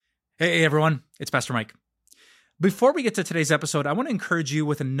Hey everyone, it's Pastor Mike. Before we get to today's episode, I want to encourage you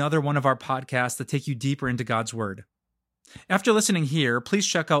with another one of our podcasts that take you deeper into God's Word. After listening here, please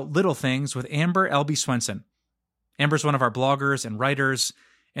check out Little Things with Amber Albee Swenson. Amber's one of our bloggers and writers,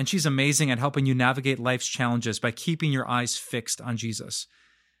 and she's amazing at helping you navigate life's challenges by keeping your eyes fixed on Jesus.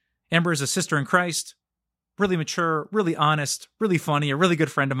 Amber is a sister in Christ, really mature, really honest, really funny, a really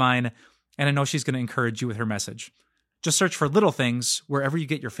good friend of mine, and I know she's going to encourage you with her message. Just search for Little Things wherever you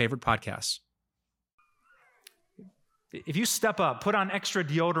get your favorite podcasts. If you step up, put on extra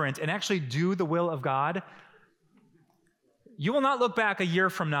deodorant, and actually do the will of God, you will not look back a year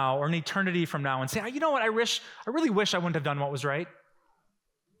from now or an eternity from now and say, you know what, I really wish I wouldn't have done what was right.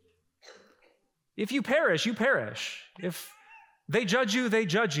 If you perish, you perish. If they judge you, they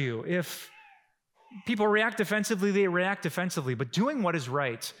judge you. If people react defensively, they react defensively. But doing what is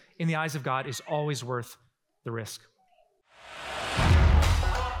right in the eyes of God is always worth the risk.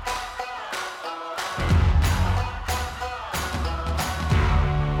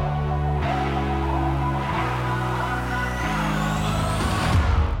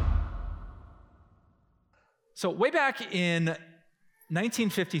 So way back in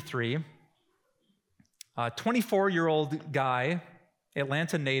 1953, a 24-year-old guy,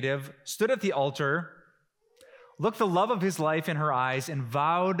 Atlanta native, stood at the altar, looked the love of his life in her eyes, and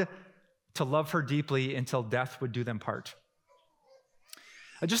vowed to love her deeply until death would do them part.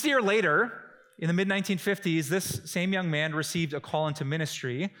 Just a year later, in the mid-1950s, this same young man received a call into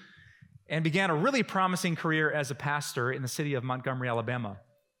ministry and began a really promising career as a pastor in the city of Montgomery, Alabama.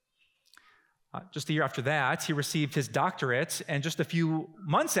 Just a year after that, he received his doctorate, and just a few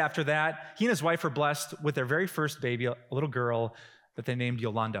months after that, he and his wife were blessed with their very first baby, a little girl that they named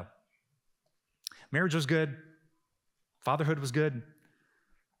Yolanda. Marriage was good. Fatherhood was good.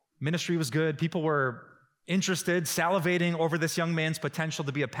 Ministry was good. People were interested, salivating over this young man's potential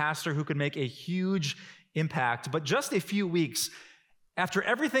to be a pastor who could make a huge impact. But just a few weeks after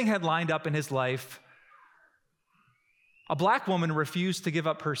everything had lined up in his life, a black woman refused to give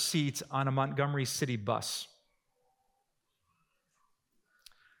up her seat on a Montgomery city bus.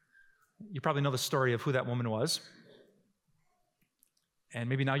 You probably know the story of who that woman was. And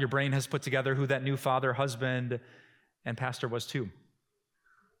maybe now your brain has put together who that new father, husband, and pastor was too.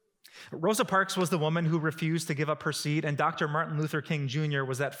 Rosa Parks was the woman who refused to give up her seat, and Dr. Martin Luther King Jr.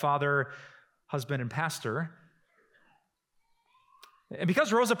 was that father, husband, and pastor. And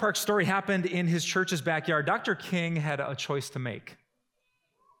because Rosa Parks' story happened in his church's backyard, Dr. King had a choice to make.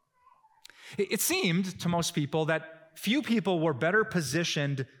 It seemed to most people that few people were better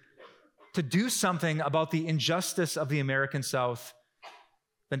positioned to do something about the injustice of the American South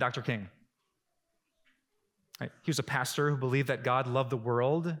than Dr. King. He was a pastor who believed that God loved the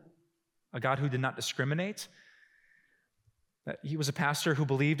world, a God who did not discriminate. He was a pastor who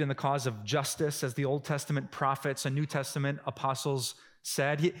believed in the cause of justice, as the Old Testament prophets and New Testament apostles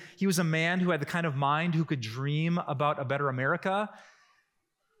said. He was a man who had the kind of mind who could dream about a better America,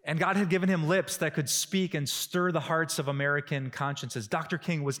 and God had given him lips that could speak and stir the hearts of American consciences. Dr.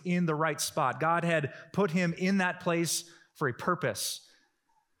 King was in the right spot. God had put him in that place for a purpose.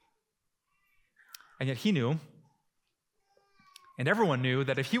 And yet he knew, and everyone knew,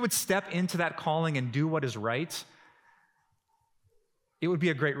 that if he would step into that calling and do what is right, it would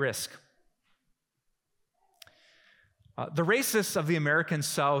be a great risk. The racists of the American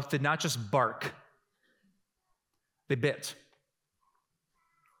South did not just bark, they bit.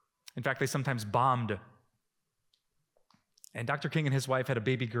 In fact, they sometimes bombed. And Dr. King and his wife had a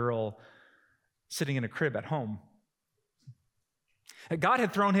baby girl sitting in a crib at home. God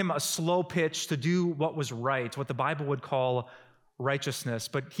had thrown him a slow pitch to do what was right, what the Bible would call righteousness.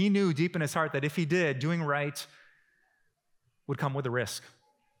 But he knew deep in his heart that if he did, doing right would come with a risk.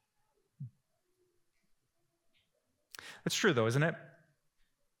 That's true, though, isn't it?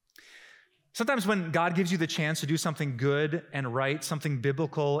 Sometimes when God gives you the chance to do something good and right, something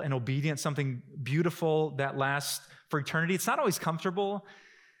biblical and obedient, something beautiful that lasts for eternity, it's not always comfortable,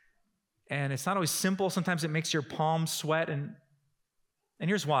 and it's not always simple. Sometimes it makes your palms sweat, and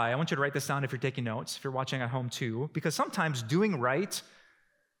here's why. I want you to write this down if you're taking notes, if you're watching at home too, because sometimes doing right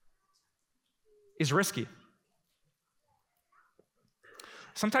is risky.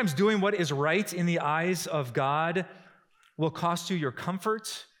 Sometimes doing what is right in the eyes of God will cost you your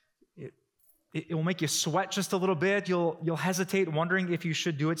comfort. It will make you sweat just a little bit. You'll hesitate, wondering if you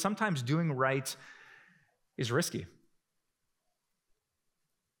should do it. Sometimes doing right is risky.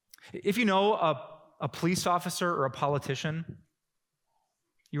 If you know a police officer or a politician,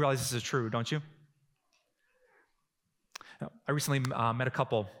 you realize this is true, don't you? I recently met a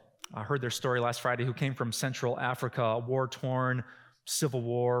couple, heard their story last Friday, who came from Central Africa, a war-torn, civil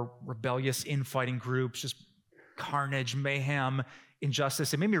war, rebellious infighting groups, just carnage, mayhem,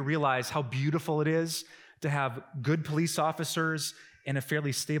 injustice. It made me realize how beautiful it is to have good police officers and a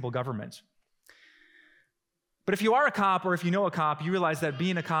fairly stable government. But if you are a cop or if you know a cop, you realize that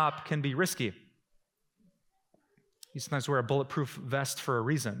being a cop can be risky. You sometimes wear a bulletproof vest for a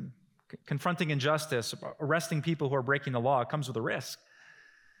reason. Confronting injustice, arresting people who are breaking the law comes with a risk.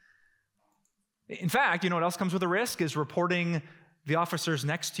 In fact, you know what else comes with a risk is reporting the officers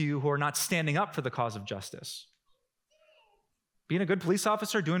next to you who are not standing up for the cause of justice. Being a good police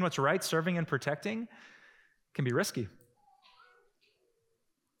officer, doing what's right, serving and protecting can be risky.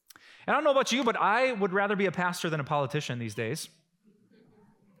 And I don't know about you, but I would rather be a pastor than a politician these days.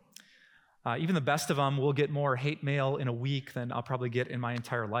 Even the best of them will get more hate mail in a week than I'll probably get in my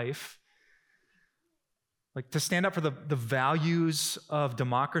entire life. Like to stand up for the values of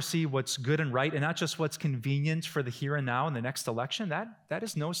democracy, what's good and right, and not just what's convenient for the here and now in the next election, that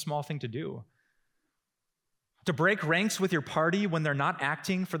is no small thing to do. To break ranks with your party when they're not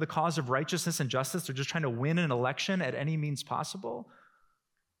acting for the cause of righteousness and justice, they're just trying to win an election at any means possible.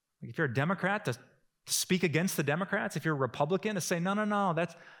 Like if you're a Democrat, to speak against the Democrats. If you're a Republican, to say, no,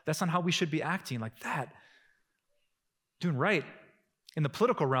 that's not how we should be acting, like that. Doing right in the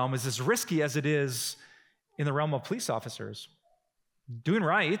political realm is as risky as it is in the realm of police officers. Doing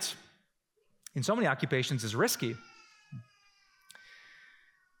right in so many occupations is risky.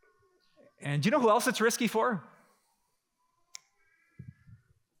 And do you know who else it's risky for?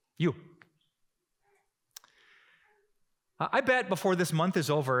 You. I bet before this month is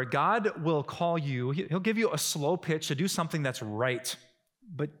over, God will call you, He'll give you a slow pitch to do something that's right.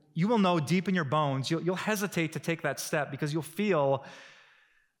 But you will know deep in your bones, you'll hesitate to take that step because you'll feel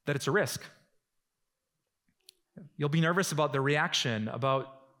that it's a risk. You'll be nervous about the reaction,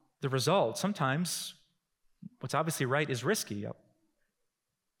 about the result. Sometimes what's obviously right is risky. I'll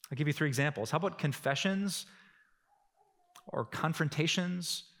give you 3 examples. How about confessions or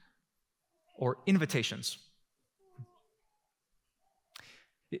confrontations or invitations?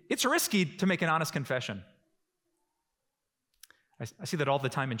 It's risky to make an honest confession. I see that all the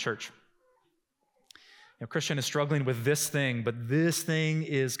time in church. A Christian is struggling with this thing, but this thing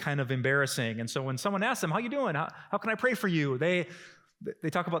is kind of embarrassing. And so when someone asks them, how you doing? How can I pray for you? They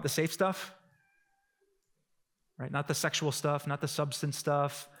talk about the safe stuff, right? Not the sexual stuff, not the substance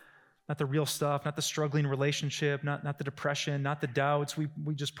stuff, not the real stuff, not the struggling relationship, not the depression, not the doubts. We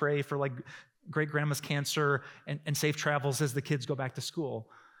just pray for like great-grandma's cancer and safe travels as the kids go back to school.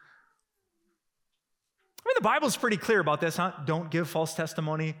 I mean, the Bible's pretty clear about this, huh? Don't give false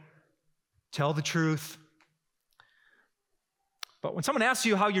testimony. Tell the truth. But when someone asks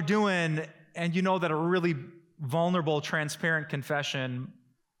you how you're doing and you know that a really vulnerable, transparent confession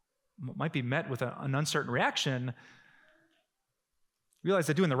might be met with an uncertain reaction, realize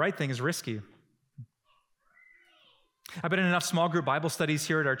that doing the right thing is risky. I've been in enough small group Bible studies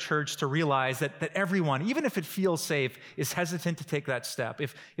here at our church to realize that everyone, even if it feels safe, is hesitant to take that step.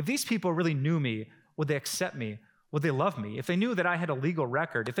 If these people really knew me, would they accept me? Would they love me? If they knew that I had a legal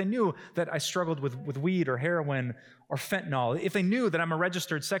record, if they knew that I struggled with weed or heroin or fentanyl, if they knew that I'm a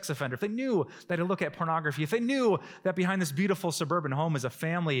registered sex offender, if they knew that I look at pornography, if they knew that behind this beautiful suburban home is a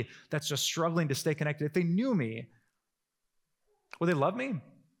family that's just struggling to stay connected, if they knew me, would they love me?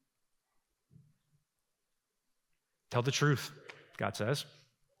 Tell the truth, God says.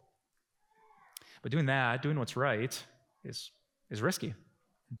 But doing what's right, is risky.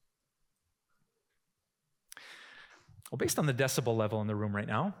 Well, based on the decibel level in the room right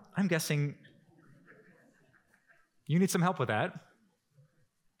now, I'm guessing you need some help with that.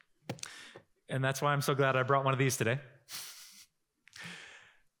 And that's why I'm so glad I brought one of these today.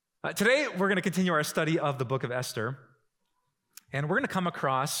 Today, we're going to continue our study of the book of Esther. And we're going to come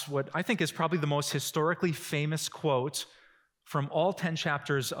across what I think is probably the most historically famous quote from all 10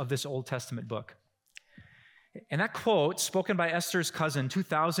 chapters of this Old Testament book. And that quote, spoken by Esther's cousin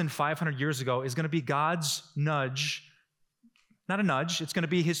 2,500 years ago, is going to be God's nudge. Not a nudge, it's going to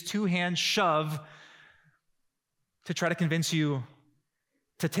be his 2-hand shove to try to convince you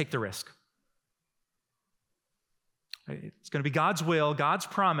to take the risk. It's going to be God's will, God's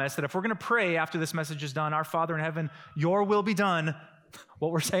promise that if we're going to pray after this message is done, our Father in heaven, your will be done.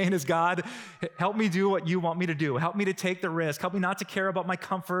 What we're saying is, God, help me do what you want me to do. Help me to take the risk. Help me not to care about my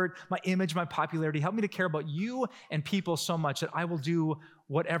comfort, my image, my popularity. Help me to care about you and people so much that I will do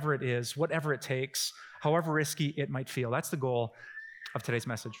whatever it is, whatever it takes, however risky it might feel. That's the goal of today's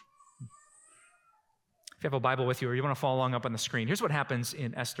message. If you have a Bible with you or you want to follow along up on the screen, here's what happens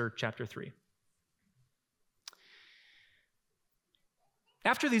in Esther chapter 3.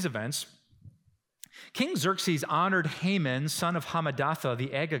 After these events, King Xerxes honored Haman, son of Hammedatha the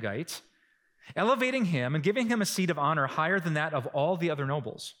Agagite, elevating him and giving him a seat of honor higher than that of all the other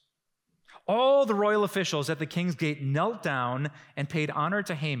nobles. All the royal officials at the king's gate knelt down and paid honor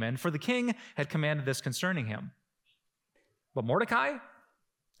to Haman, for the king had commanded this concerning him. But Mordecai,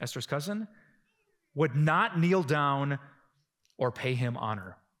 Esther's cousin, would not kneel down or pay him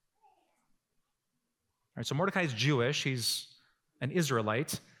honor. All right, so Mordecai is Jewish. He's an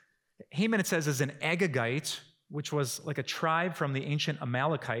Israelite. Haman, it says, is an Agagite, which was like a tribe from the ancient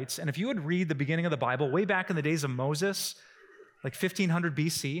Amalekites. And if you would read the beginning of the Bible, way back in the days of Moses, like 1500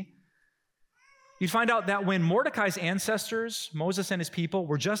 BC, you'd find out that when Mordecai's ancestors, Moses and his people,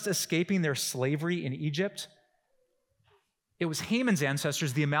 were just escaping their slavery in Egypt, it was Haman's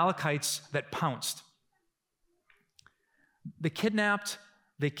ancestors, the Amalekites, that pounced. They kidnapped,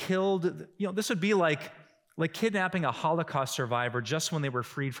 they killed. This would be like kidnapping a Holocaust survivor just when they were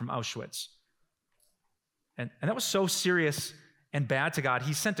freed from Auschwitz. And that was so serious and bad to God,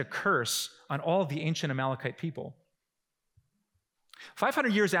 he sent a curse on all of the ancient Amalekite people.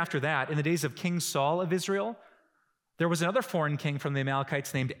 500 years after that, in the days of King Saul of Israel, there was another foreign king from the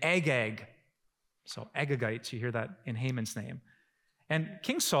Amalekites named Agag. So Agagites, you hear that in Haman's name. And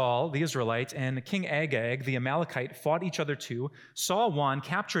King Saul, the Israelite, and King Agag, the Amalekite, fought each other too. Saul won,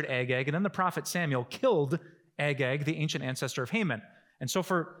 captured Agag, and then the prophet Samuel killed Agag, the ancient ancestor of Haman. And so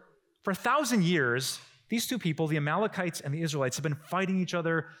for 1,000 years, these two people, the Amalekites and the Israelites, have been fighting each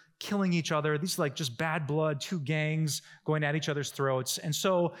other, killing each other. These are like just bad blood, two gangs going at each other's throats. And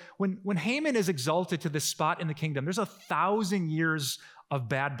so when Haman is exalted to this spot in the kingdom, there's 1,000 years of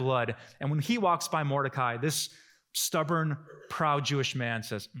bad blood. And when he walks by Mordecai, this stubborn, proud Jewish man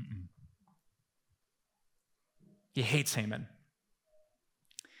says, mm-mm. He hates Haman.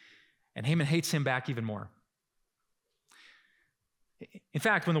 And Haman hates him back even more. In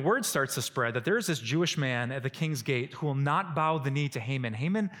fact, when the word starts to spread that there's this Jewish man at the king's gate who will not bow the knee to Haman,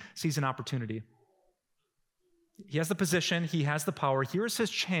 Haman sees an opportunity. He has the position, he has the power. Here's his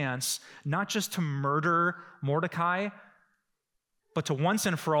chance, not just to murder Mordecai, but to once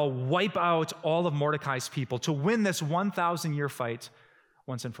and for all wipe out all of Mordecai's people, to win this 1,000-year fight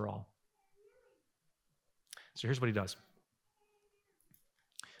once and for all. So here's what he does.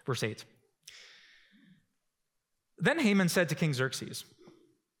 Verse 8. Then Haman said to King Xerxes,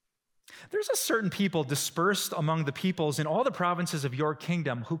 "There's a certain people dispersed among the peoples in all the provinces of your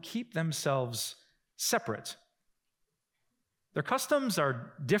kingdom who keep themselves separate. Their customs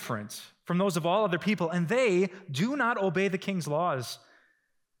are different from those of all other people, and they do not obey the king's laws.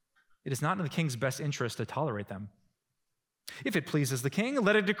 It is not in the king's best interest to tolerate them. If it pleases the king,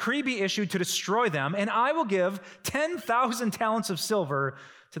 let a decree be issued to destroy them, and I will give 10,000 talents of silver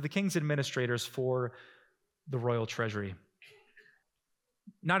to the king's administrators for the royal treasury."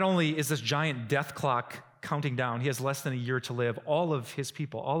 Not only is this giant death clock counting down, he has less than a year to live. All of his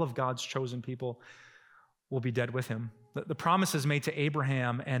people, all of God's chosen people, will be dead with him. The promises made to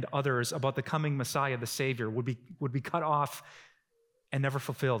Abraham and others about the coming Messiah, the Savior, would be cut off and never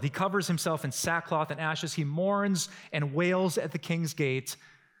fulfilled. He covers himself in sackcloth and ashes. He mourns and wails at the king's gate.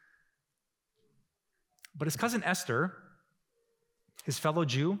 But his cousin Esther, his fellow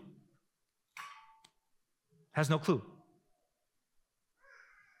Jew, has no clue.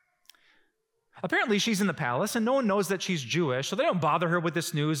 Apparently, she's in the palace, and no one knows that she's Jewish, so they don't bother her with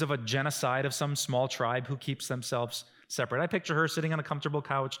this news of a genocide of some small tribe who keeps themselves separate. I picture her sitting on a comfortable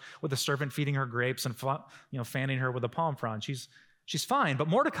couch with a servant feeding her grapes and fanning her with a palm frond. She's fine, but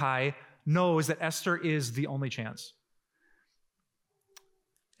Mordecai knows that Esther is the only chance.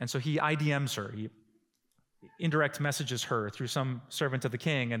 And so he IDMs her. He indirect messages her through some servant of the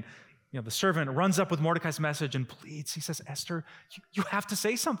king, and the servant runs up with Mordecai's message and pleads. He says, "Esther, you have to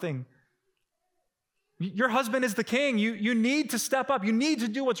say something. Your husband is the king. You need to step up. You need to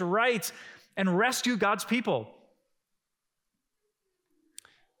do what's right and rescue God's people."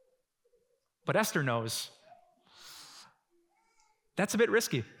 But Esther knows that's a bit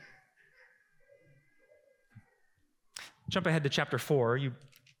risky. Jump ahead to chapter 4. You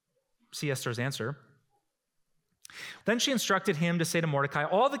see Esther's answer. Then she instructed him to say to Mordecai,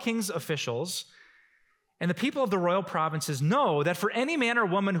 "All the king's officials and the people of the royal provinces know that for any man or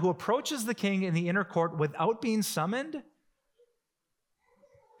woman who approaches the king in the inner court without being summoned,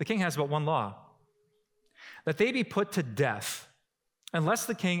 the king has but one law, that they be put to death unless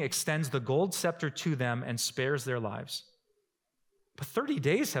the king extends the gold scepter to them and spares their lives. But 30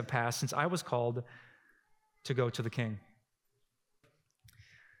 days have passed since I was called to go to the king."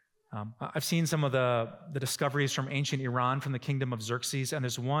 I've seen some of the discoveries from ancient Iran, from the kingdom of Xerxes, and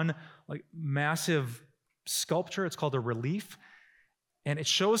there's one massive sculpture. It's called a relief, And it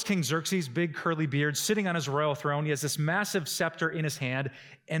shows King Xerxes' big curly beard sitting on his royal throne. He has this massive scepter in his hand.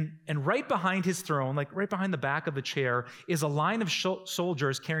 And right behind his throne, like right behind the back of the chair, is a line of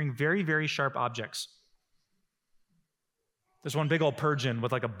soldiers carrying very, very sharp objects. There's one big old Persian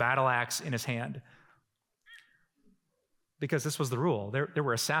with like a battle axe in his hand. Because this was the rule. There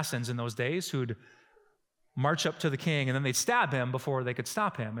were assassins in those days who'd march up to the king and then they'd stab him before they could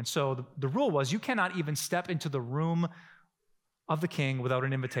stop him. And so the rule was you cannot even step into the room of the king without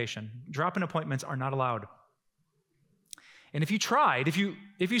an invitation. Drop-in appointments are not allowed. And if you tried, if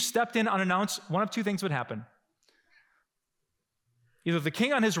you stepped in unannounced, one of two things would happen. Either the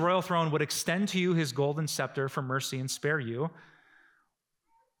king on his royal throne would extend to you his golden scepter for mercy and spare you,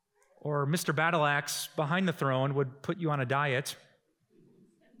 or Mr. Battleaxe behind the throne would put you on a diet,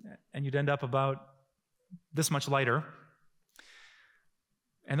 and you'd end up about this much lighter.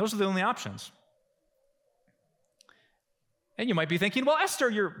 And those are the only options. And you might be thinking, well, Esther,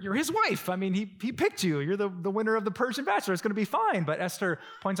 you're his wife. I mean, he picked you. You're the winner of the Persian Bachelor. It's going to be fine. But Esther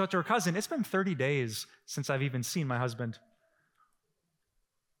points out to her cousin, it's been 30 days since I've even seen my husband.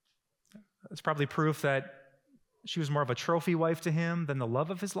 That's probably proof that she was more of a trophy wife to him than the love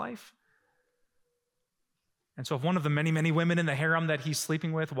of his life. And so if one of the many, many women in the harem that he's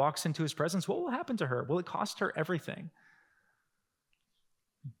sleeping with walks into his presence, what will happen to her? Will it cost her everything?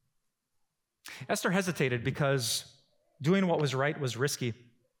 Esther hesitated because doing what was right was risky.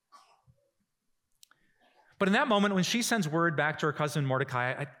 But in that moment, when she sends word back to her cousin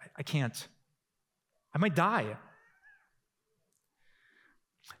Mordecai, I can't. I might die.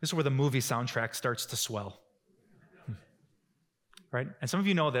 This is where the movie soundtrack starts to swell. Right? And some of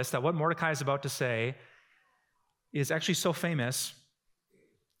you know this, that what Mordecai is about to say is actually so famous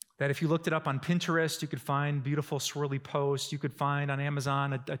that if you looked it up on Pinterest, you could find beautiful swirly posts. You could find on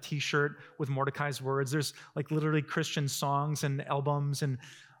Amazon a t-shirt with Mordecai's words. There's like literally Christian songs and albums and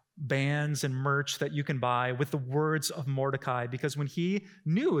bands and merch that you can buy with the words of Mordecai, because when he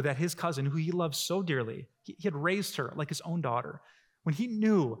knew that his cousin, who he loved so dearly, he had raised her like his own daughter, when he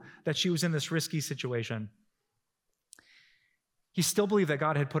knew that she was in this risky situation, he still believed that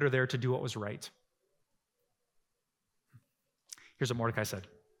God had put her there to do what was right. Here's what Mordecai said.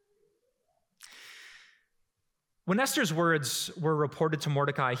 When Esther's words were reported to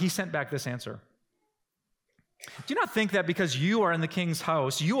Mordecai, he sent back this answer. Do not think that because you are in the king's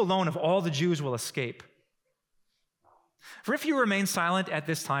house, you alone of all the Jews will escape. For if you remain silent at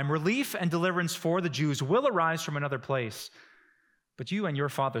this time, relief and deliverance for the Jews will arise from another place, but you and your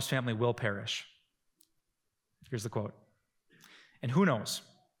father's family will perish. Here's the quote. And who knows,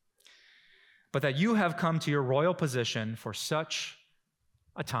 but that you have come to your royal position for such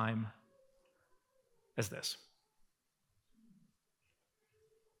a time as this.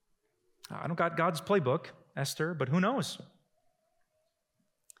 I don't got God's playbook, Esther, but who knows?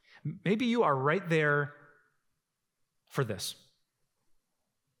 Maybe you are right there for this.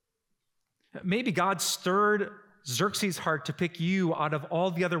 Maybe God stirred Xerxes' heart to pick you out of all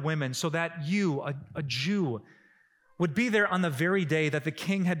the other women so that you, a Jew, would be there on the very day that the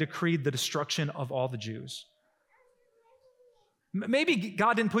king had decreed the destruction of all the Jews. Maybe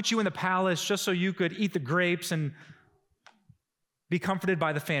God didn't put you in the palace just so you could eat the grapes and be comforted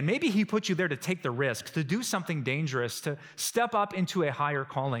by the fan. Maybe he put you there to take the risk, to do something dangerous, to step up into a higher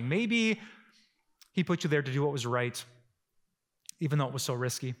calling. Maybe he put you there to do what was right, even though it was so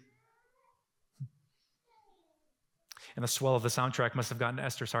risky. And the swell of the soundtrack must have gotten to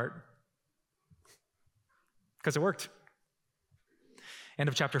Esther's heart, because it worked. End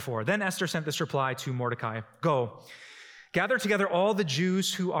of chapter 4. Then Esther sent this reply to Mordecai. Go, gather together all the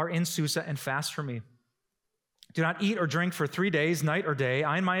Jews who are in Susa and fast for me. Do not eat or drink for 3 days, night or day.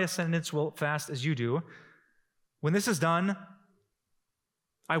 I and my descendants will fast as you do. When this is done,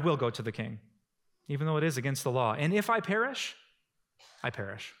 I will go to the king, even though it is against the law. And if I perish, I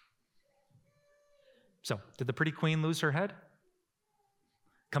perish. So, did the pretty queen lose her head?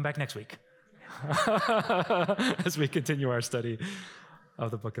 Come back next week as we continue our study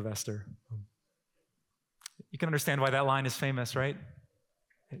of the book of Esther. You can understand why that line is famous, right?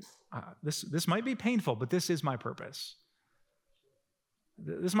 This might be painful, but this is my purpose.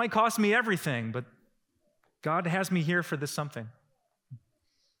 This might cost me everything, but God has me here for this something.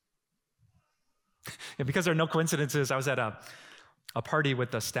 And because there are no coincidences, I was at a party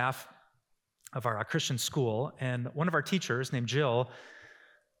with the staff of our Christian school, and one of our teachers named Jill,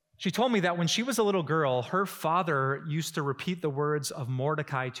 she told me that when she was a little girl, her father used to repeat the words of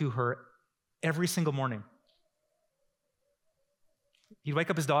Mordecai to her every single morning. He'd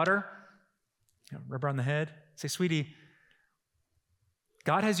wake up his daughter, rub her on the head, say, sweetie,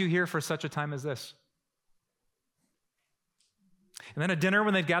 God has you here for such a time as this. And then at dinner,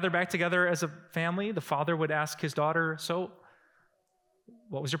 when they'd gather back together as a family, the father would ask his daughter, so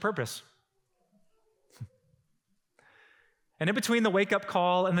what was your purpose? And in between the wake-up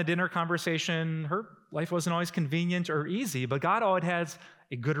call and the dinner conversation, her life wasn't always convenient or easy, but God always has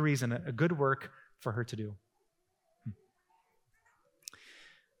a good reason, a good work for her to do.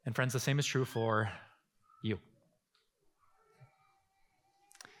 And friends, the same is true for you.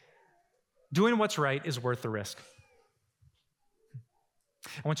 Doing what's right is worth the risk.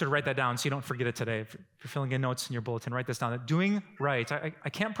 I want you to write that down so you don't forget it today. If you're filling in notes in your bulletin, write this down. Doing right, I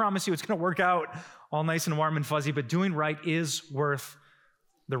can't promise you it's going to work out all nice and warm and fuzzy, but doing right is worth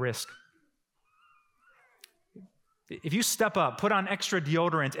the risk. If you step up, put on extra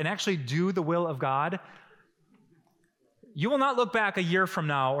deodorant, and actually do the will of God, you will not look back a year from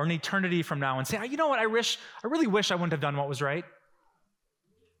now or an eternity from now and say, you know what, I really wish I wouldn't have done what was right.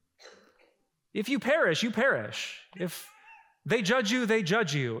 If you perish, you perish. If they judge you, they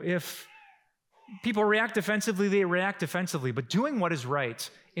judge you. If people react defensively, they react defensively. But doing what is right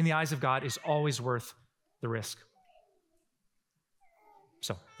in the eyes of God is always worth the risk.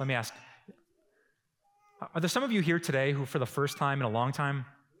 So let me ask, are there some of you here today who for the first time in a long time,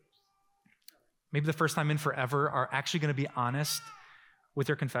 maybe the first time in forever, are actually going to be honest with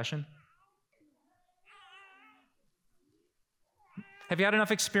your confession? Have you had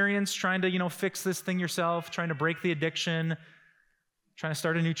enough experience trying to, fix this thing yourself, trying to break the addiction, trying to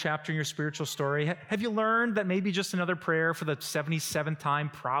start a new chapter in your spiritual story? Have you learned that maybe just another prayer for the 77th time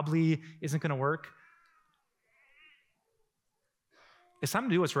probably isn't going to work? It's time to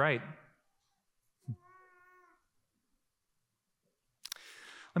do what's right.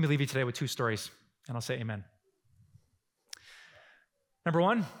 Let me leave you today with two stories, and I'll say amen. Number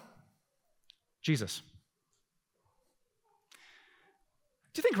one, Jesus.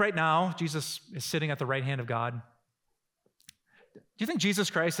 Do you think right now Jesus is sitting at the right hand of God? Do you think Jesus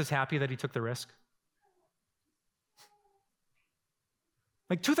Christ is happy that he took the risk?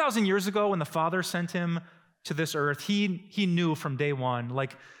 Like 2,000 years ago when the Father sent him to this earth, he knew from day one,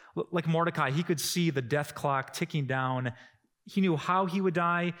 like Mordecai, he could see the death clock ticking down. He knew how he would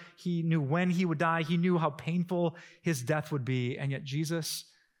die. He knew when he would die. He knew how painful his death would be. And yet Jesus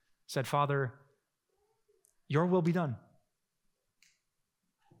said, Father, your will be done.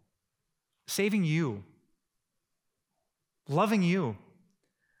 Saving you, loving you,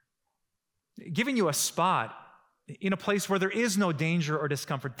 giving you a spot in a place where there is no danger or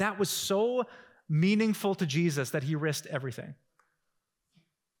discomfort. That was so meaningful to Jesus that he risked everything.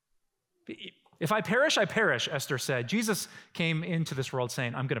 If I perish, I perish, Esther said. Jesus came into this world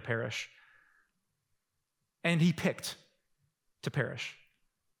saying, I'm going to perish. And he picked to perish.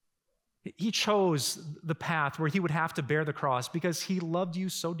 He chose the path where he would have to bear the cross because he loved you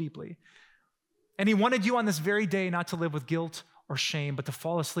so deeply. And he wanted you on this very day not to live with guilt or shame, but to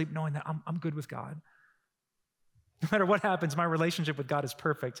fall asleep knowing that I'm good with God. No matter what happens, my relationship with God is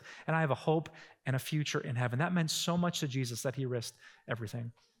perfect, and I have a hope and a future in heaven. That meant so much to Jesus that he risked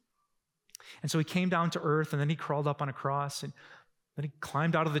everything. And so he came down to earth, and then he crawled up on a cross, and then he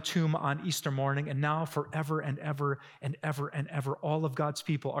climbed out of the tomb on Easter morning, and now forever and ever and ever and ever, all of God's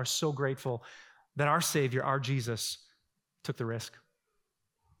people are so grateful that our Savior, our Jesus, took the risk.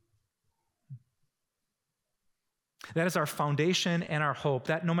 That is our foundation and our hope,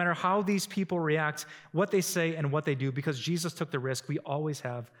 that no matter how these people react, what they say and what they do, because Jesus took the risk, we always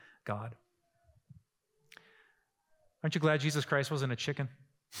have God. Aren't you glad Jesus Christ wasn't a chicken?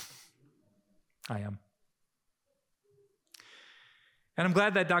 I am. And I'm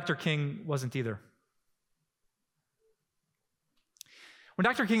glad that Dr. King wasn't either. When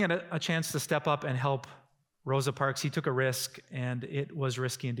Dr. King had a chance to step up and help Rosa Parks, he took a risk, and it was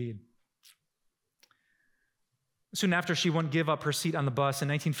risky indeed. Soon after she wouldn't give up her seat on the bus, in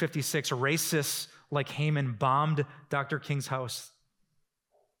 1956, racists like Haman bombed Dr. King's house.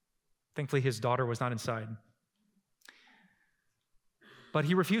 Thankfully, his daughter was not inside. But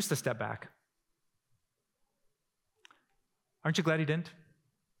he refused to step back. Aren't you glad he didn't?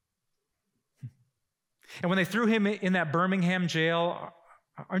 And when they threw him in that Birmingham jail,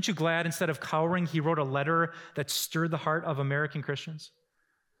 aren't you glad instead of cowering, he wrote a letter that stirred the heart of American Christians?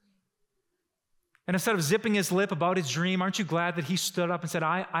 And instead of zipping his lip about his dream, aren't you glad that he stood up and said,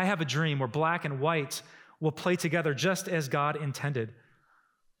 I have a dream where black and white will play together just as God intended.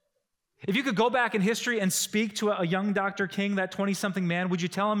 If you could go back in history and speak to a young Dr. King, that 20-something man, would you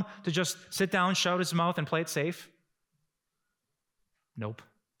tell him to just sit down, shout his mouth, and play it safe? Nope.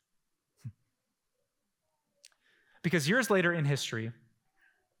 Because years later in history,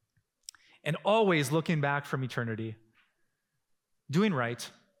 and always looking back from eternity, doing right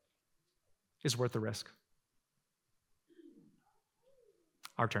is worth the risk.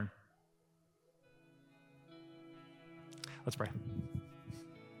 our turn. Let's pray.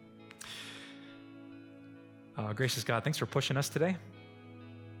 Gracious God, thanks for pushing us today.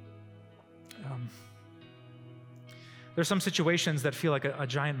 There's some situations that feel like a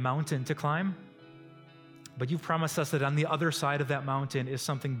giant mountain to climb, but you've promised us that on the other side of that mountain is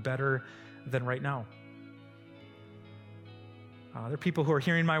something better than right now. There are people who are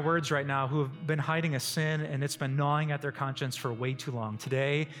hearing my words right now who have been hiding a sin and it's been gnawing at their conscience for way too long.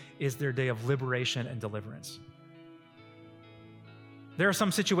 Today is their day of liberation and deliverance. There are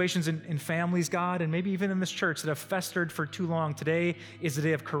some situations in families, God, and maybe even in this church that have festered for too long. Today is the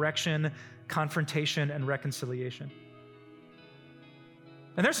day of correction, confrontation, and reconciliation.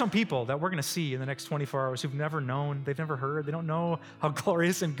 And there's some people that we're going to see in the next 24 hours who've never known, they've never heard, they don't know how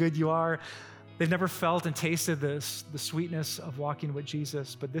glorious and good you are. They've never felt and tasted the sweetness of walking with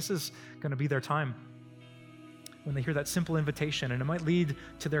Jesus, but this is going to be their time when they hear that simple invitation, and it might lead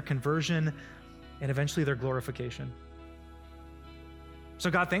to their conversion and eventually their glorification.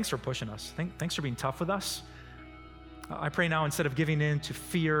 So God, thanks for pushing us. Thanks for being tough with us. I pray now, instead of giving in to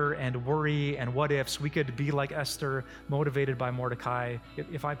fear and worry and what ifs, we could be like Esther, motivated by Mordecai.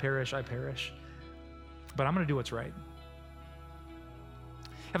 If I perish, I perish. But I'm going to do what's right.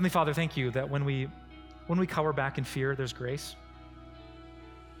 Heavenly Father, thank you that when we cower back in fear, there's grace.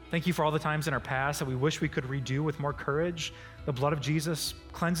 Thank you for all the times in our past that we wish we could redo with more courage. The blood of Jesus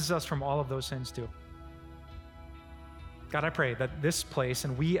cleanses us from all of those sins too. God, I pray that this place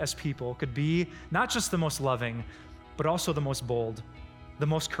and we as people could be not just the most loving, but also the most bold, the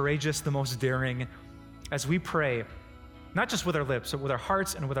most courageous, the most daring, as we pray, not just with our lips, but with our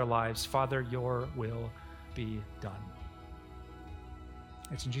hearts and with our lives. Father, your will be done.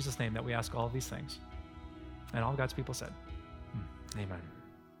 It's in Jesus' name that we ask all of these things. And all God's people said, amen.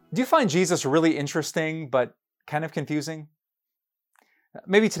 Do you find Jesus really interesting, but kind of confusing?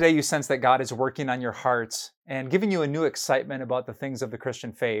 Maybe today you sense that God is working on your hearts and giving you a new excitement about the things of the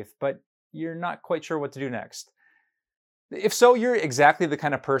Christian faith, but you're not quite sure what to do next. If so, you're exactly the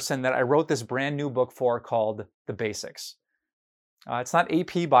kind of person that I wrote this brand new book for called The Basics. It's not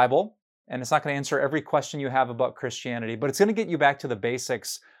AP Bible, and it's not going to answer every question you have about Christianity, but it's going to get you back to the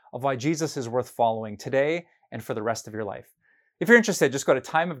basics of why Jesus is worth following today and for the rest of your life. If you're interested, just go to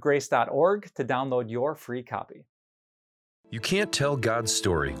timeofgrace.org to download your free copy. You can't tell God's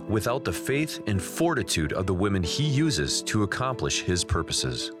story without the faith and fortitude of the women He uses to accomplish His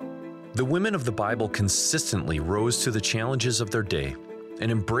purposes. The women of the Bible consistently rose to the challenges of their day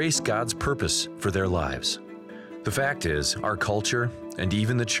and embraced God's purpose for their lives. The fact is, our culture, and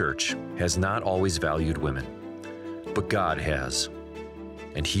even the church, has not always valued women. But God has,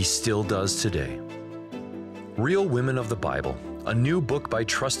 and He still does today. Real Women of the Bible, a new book by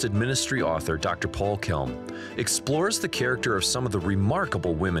trusted ministry author Dr. Paul Kelm, explores the character of some of the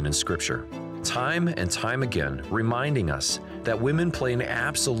remarkable women in Scripture, time and time again reminding us that women play an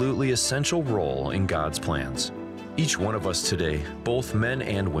absolutely essential role in God's plans. Each one of us today, both men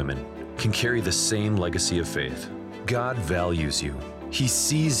and women, can carry the same legacy of faith. God values you. He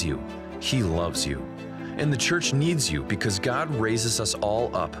sees you. He loves you. And the church needs you because God raises us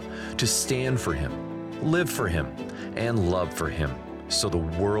all up to stand for Him, live for Him, and love for Him so the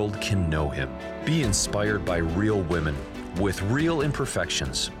world can know Him. Be inspired by real women with real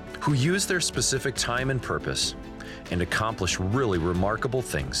imperfections who use their specific time and purpose and accomplish really remarkable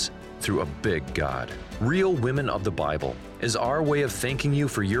things through a big God. Real Women of the Bible is our way of thanking you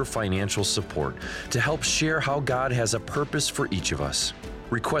for your financial support to help share how God has a purpose for each of us.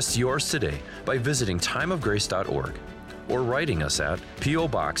 Request yours today by visiting timeofgrace.org or writing us at P.O.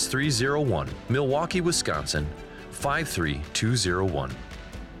 Box 301, Milwaukee, Wisconsin, 53201.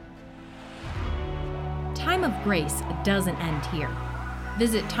 Time of Grace doesn't end here.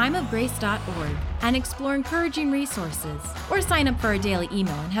 Visit timeofgrace.org and explore encouraging resources, or sign up for a daily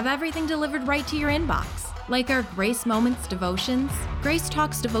email and have everything delivered right to your inbox, like our Grace Moments devotions, Grace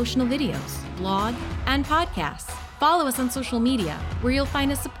Talks devotional videos, blog, and podcasts. Follow us on social media, where you'll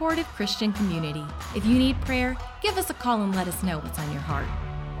find a supportive Christian community. If you need prayer, give us a call and let us know what's on your heart.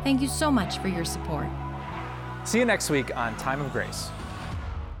 Thank you so much for your support. See you next week on Time of Grace.